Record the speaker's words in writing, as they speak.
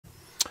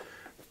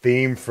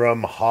Theme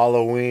from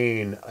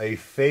Halloween, a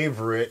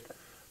favorite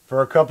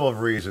for a couple of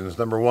reasons.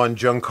 Number one,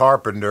 John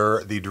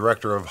Carpenter, the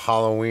director of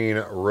Halloween,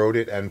 wrote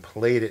it and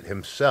played it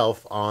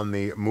himself on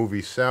the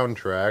movie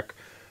soundtrack.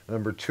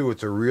 Number two,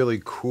 it's a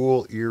really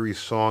cool, eerie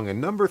song.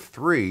 And number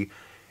three,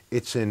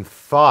 it's in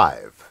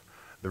 5.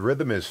 The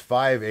rhythm is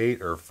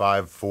 5/8 or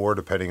 5/4,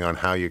 depending on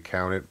how you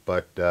count it.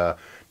 But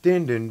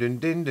din din din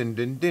din din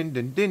din din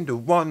din din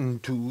din 1,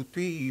 2,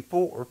 3,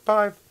 4,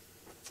 5.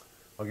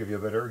 I'll give you a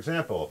better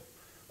example.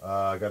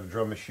 I got a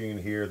drum machine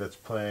here that's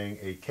playing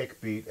a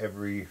kick beat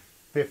every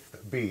 5th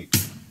beat.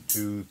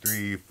 2,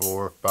 3,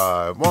 4,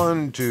 5.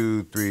 1,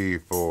 2, 3,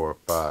 4,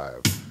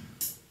 5.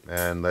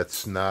 And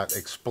let's not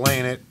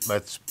explain it.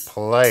 Let's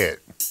play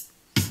it.